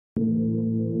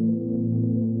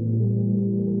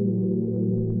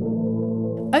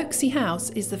Oaksey House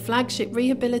is the flagship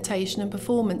rehabilitation and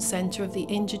performance centre of the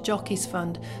Injured Jockeys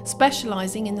Fund,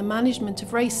 specialising in the management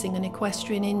of racing and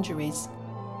equestrian injuries.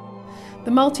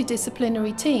 The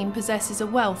multidisciplinary team possesses a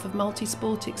wealth of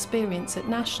multi-sport experience at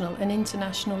national and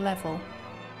international level.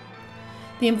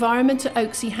 The environment at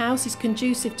Oaksey House is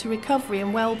conducive to recovery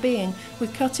and well-being,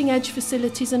 with cutting-edge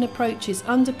facilities and approaches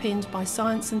underpinned by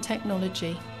science and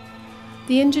technology.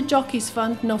 The Injured Jockeys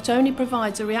Fund not only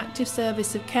provides a reactive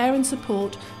service of care and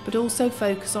support, but also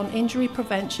focus on injury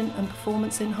prevention and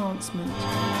performance enhancement.